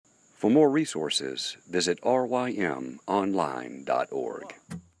For more resources, visit rymonline.org.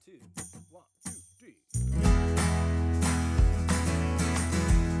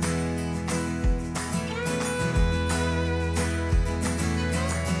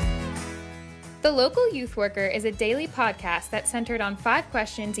 The Local Youth Worker is a daily podcast that's centered on 5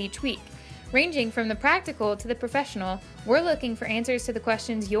 questions each week. Ranging from the practical to the professional, we're looking for answers to the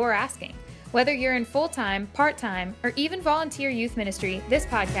questions you're asking. Whether you're in full-time, part-time, or even volunteer youth ministry, this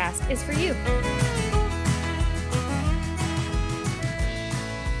podcast is for you.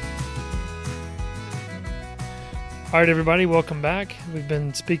 All right, everybody, welcome back. We've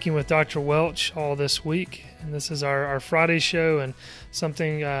been speaking with Dr. Welch all this week, and this is our Friday show, and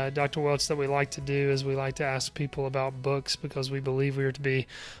something, Dr. Welch, that we like to do is we like to ask people about books because we believe we are to be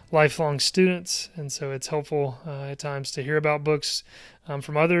lifelong students, and so it's helpful at times to hear about books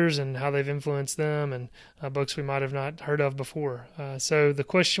from others and how they've influenced them, and books we might have not heard of before. So the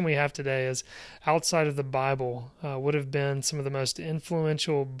question we have today is, outside of the Bible, what have been some of the most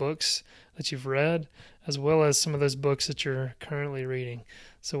influential books that you've read, as well as some of those books that you're currently reading?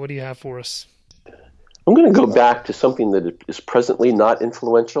 So what do you have for us? I'm going to go back to something that is presently not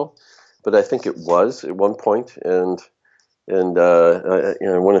influential, but I think it was at one point, and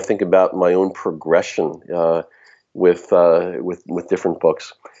I want to think about my own progression with different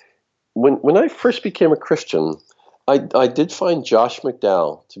books. When I first became a Christian, I did find Josh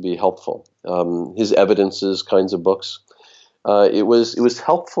McDowell to be helpful. His Evidences kinds of books. It was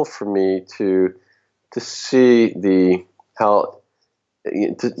helpful for me to see how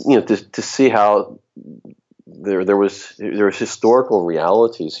there was historical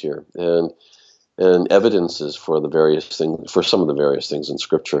realities here and evidences for the various things, for some of the various things in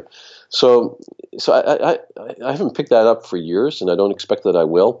Scripture. So I haven't picked that up for years, and I don't expect that I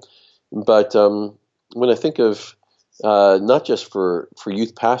will. But when I think of not just for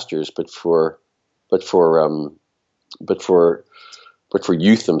youth pastors, but for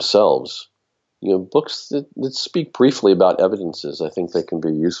youth themselves, books that speak briefly about evidences, I think they can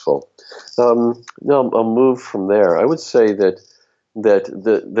be useful. Now I'll move from there. I would say that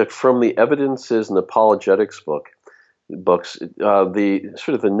from the Evidences and Apologetics books, the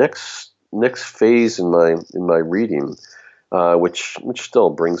sort of the next phase in my reading, which still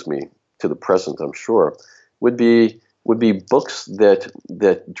brings me to the present, I'm sure, would be books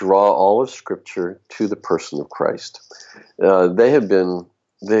that draw all of Scripture to the person of Christ. Those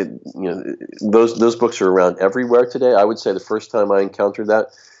books are around everywhere today. I would say the first time I encountered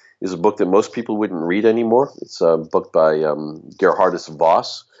that is a book that most people wouldn't read anymore. It's a book by Gerhardus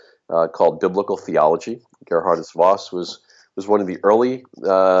Voss called Biblical Theology. Gerhardus Voss was one of the early,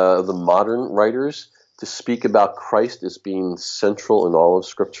 the modern writers to speak about Christ as being central in all of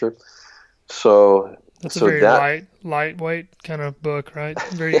Scripture. That's a very lightweight kind of book, right?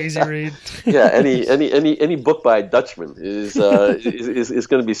 Very easy read. Yeah, any book by a Dutchman is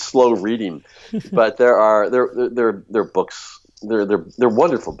going to be slow reading, but there are books. They're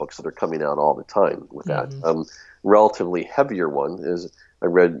wonderful books that are coming out all the time with that. Mm-hmm. Relatively heavier one is I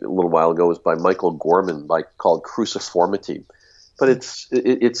read a little while ago was by Michael Gorman called Cruciformity, but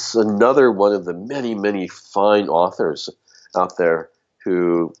it's another one of the many fine authors out there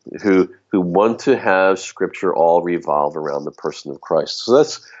who want to have Scripture all revolve around the person of Christ. So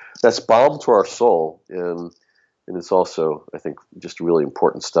that's balm to our soul, and it's also, I think, just really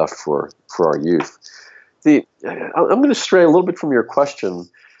important stuff for our youth. I'm going to stray a little bit from your question,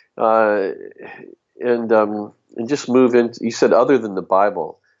 and just move into. You said other than the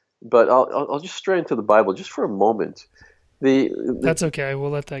Bible, but I'll just stray into the Bible just for a moment. That's okay. We'll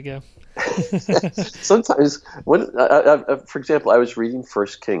let that go. Sometimes, when, for example, I was reading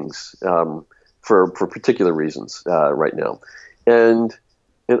First Kings for particular reasons right now, and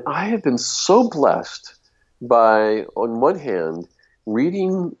I have been so blessed by, on one hand,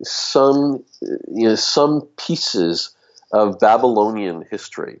 reading some pieces of Babylonian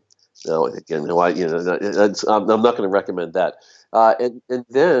history. Now, again, I'm not going to recommend that, and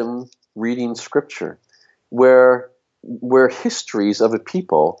then reading Scripture, where histories of a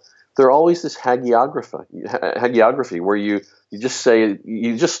people. They're always this hagiography where you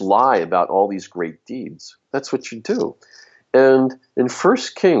just lie about all these great deeds. That's what you do. And in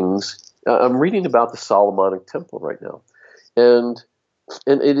First Kings, I'm reading about the Solomonic Temple right now, and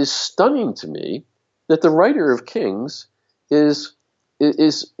it is stunning to me that the writer of Kings is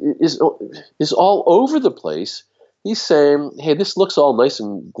all over the place. He's saying, "Hey, this looks all nice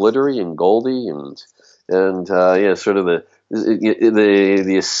and glittery and goldy, and sort of the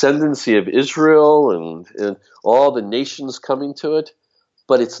ascendancy of Israel and all the nations coming to it,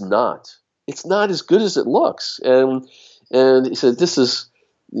 but it's not. It's not as good as it looks." And he said, "This is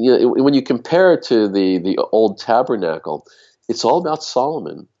when you compare it to the old tabernacle, it's all about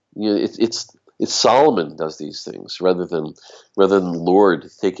Solomon. It's Solomon does these things rather than the Lord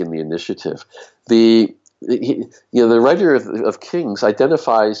taking the initiative. The writer of Kings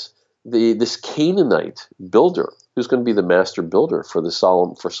identifies this Canaanite builder who's going to be the master builder for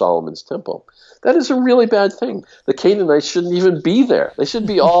Solomon's temple. That is a really bad thing. The Canaanites shouldn't even be there. They should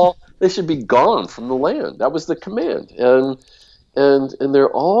be gone from the land. That was the command. And there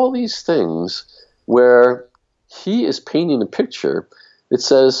are all these things where he is painting a picture that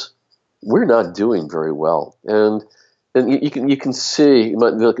says we're not doing very well. And you can see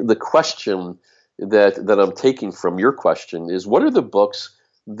the question that I'm taking from your question is, what are the books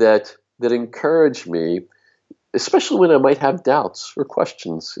that encourage me, especially when I might have doubts or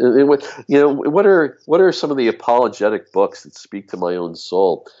questions? And what are some of the apologetic books that speak to my own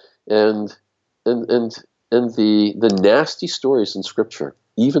soul? And the nasty stories in Scripture,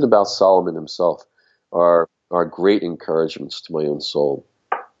 even about Solomon himself, are great encouragements to my own soul.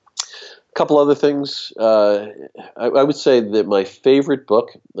 A couple other things. I would say that my favorite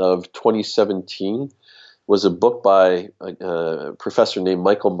book of 2017 was a book by a professor named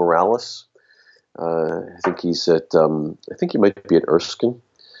Michael Morales. I think he might be at Erskine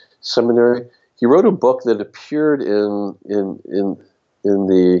Seminary. He wrote a book that appeared in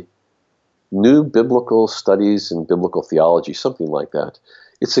the New Biblical Studies and Biblical Theology, something like that.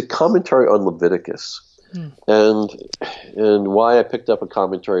 It's a commentary on Leviticus. And why I picked up a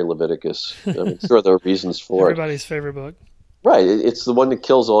commentary on Leviticus. I'm sure there are reasons for Everybody's favorite book. Right. It's the one that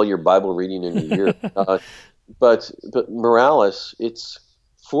kills all your Bible reading in a year. But Morales, it's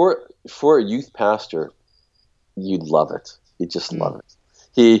for a youth pastor, you'd love it. You'd just love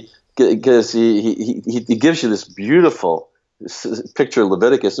it. Because he gives you this beautiful picture of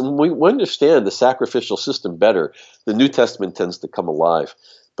Leviticus, and when we understand the sacrificial system better, the New Testament tends to come alive.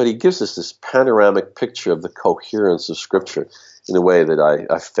 But he gives us this panoramic picture of the coherence of Scripture in a way that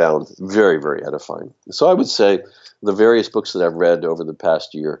I found very, very edifying. So I would say the various books that I've read over the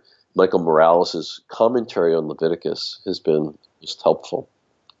past year, Michael Morales' commentary on Leviticus has been just helpful.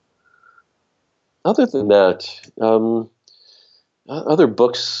 Other than that, other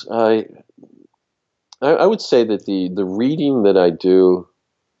books, I would say that the reading that I do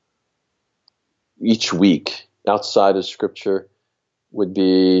each week outside of Scripture would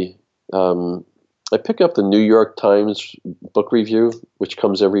be, I pick up the New York Times book review, which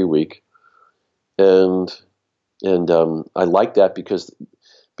comes every week, and I like that because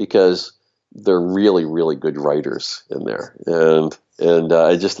they're really, really good writers in there, and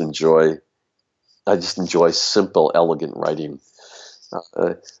I just enjoy simple, elegant writing.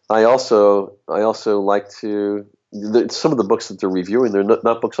 I also like to some of the books that they're reviewing. They're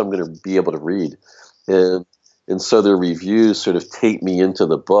not books I'm going to be able to read, and so their reviews sort of take me into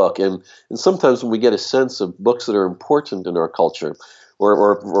the book. And sometimes when we get a sense of books that are important in our culture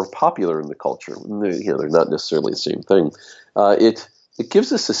or popular in the culture, they're not necessarily the same thing. It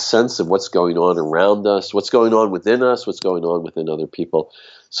gives us a sense of what's going on around us, what's going on within us, what's going on within other people.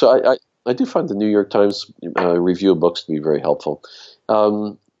 So I do find the New York Times review of books to be very helpful.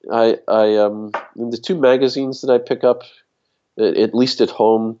 The two magazines that I pick up, at least at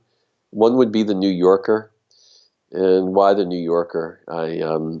home, one would be the New Yorker. And why the New Yorker? I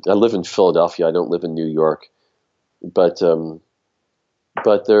live in Philadelphia. I don't live in New York, but it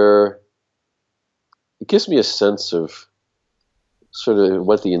gives me a sense of sort of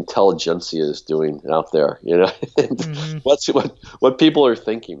what the intelligentsia is doing out there, mm-hmm. what people are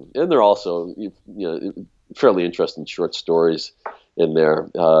thinking, and there are also fairly interesting short stories in there.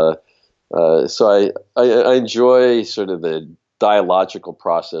 So I enjoy sort of the dialogical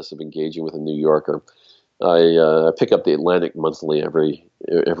process of engaging with a New Yorker. I pick up the Atlantic Monthly every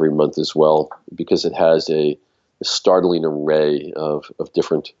month as well, because it has a startling array of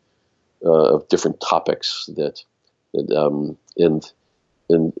different topics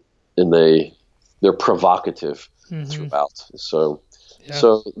they're provocative mm-hmm. throughout. So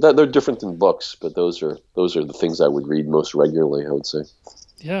they're different than books, but those are the things I would read most regularly, I would say.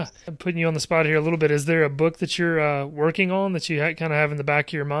 Yeah. I'm putting you on the spot here a little bit. Is there a book that you're working on that you kind of have in the back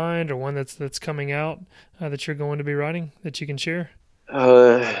of your mind, or one that's coming out that you're going to be writing that you can share?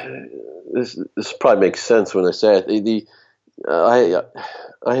 This probably makes sense when I say it. I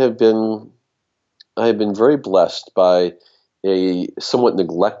have been very blessed by a somewhat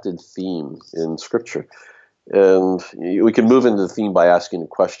neglected theme in Scripture. And we can move into the theme by asking a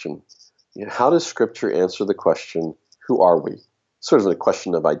question. How does Scripture answer the question, who are we? Sort of a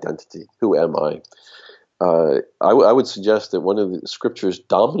question of identity. Who am I? I would suggest that one of the Scripture's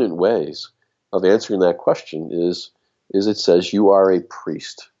dominant ways of answering that question is is it says you are a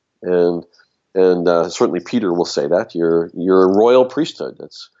priest, and certainly Peter will say that you're a royal priesthood.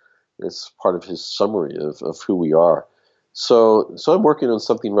 It's part of his summary of who we are. So I'm working on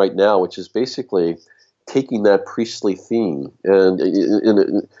something right now, which is basically taking that priestly theme. And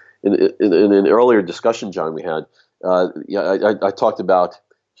in an earlier discussion, John, we had, I talked about,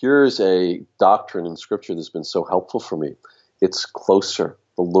 here's a doctrine in Scripture that's been so helpful for me. It's closer.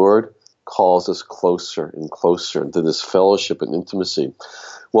 The Lord calls us closer and closer into this fellowship and intimacy.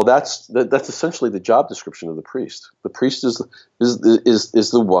 Well, that's essentially the job description of the priest. The priest is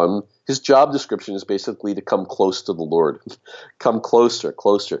the one. His job description is basically to come close to the Lord, come closer.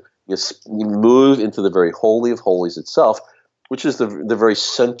 You move into the very holy of holies itself, which is the very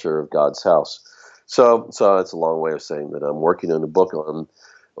center of God's house. So that's a long way of saying that I'm working on a book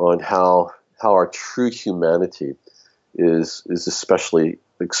on how our true humanity is especially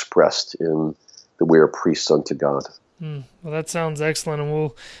expressed in that we are priests unto God. Well, that sounds excellent, and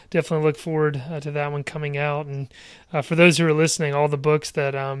we'll definitely look forward to that one coming out. And for those who are listening, all the books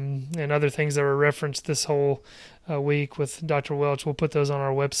that and other things that were referenced this whole week with Dr. Welch, we'll put those on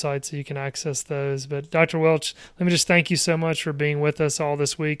our website so you can access those. But Dr. Welch, let me just thank you so much for being with us all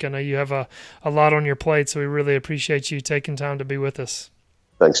this week. I know you have a lot on your plate, so we really appreciate you taking time to be with us.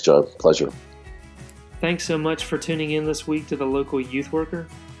 Thanks, John. Pleasure. Thanks so much for tuning in this week to the Local Youth Worker.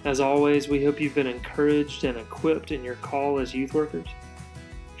 As always, we hope you've been encouraged and equipped in your call as youth workers.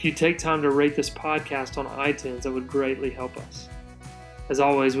 If you take time to rate this podcast on iTunes, that would greatly help us. As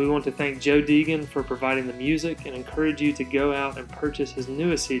always, we want to thank Joe Deegan for providing the music and encourage you to go out and purchase his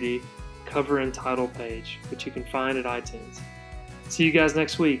newest CD, Cover and Title Page, which you can find at iTunes. See you guys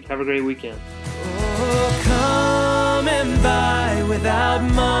next week. Have a great weekend. Oh, come and buy without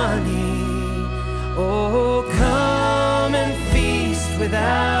money. Oh, come and feast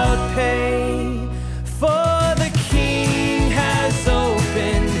without pay. For the King has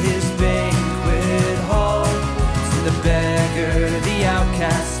opened his banquet hall to the beggar, the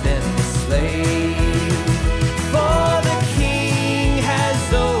outcast, and the slave. For the King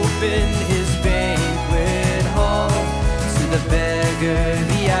has opened his banquet hall to the beggar,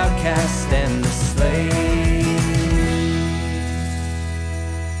 the outcast, and the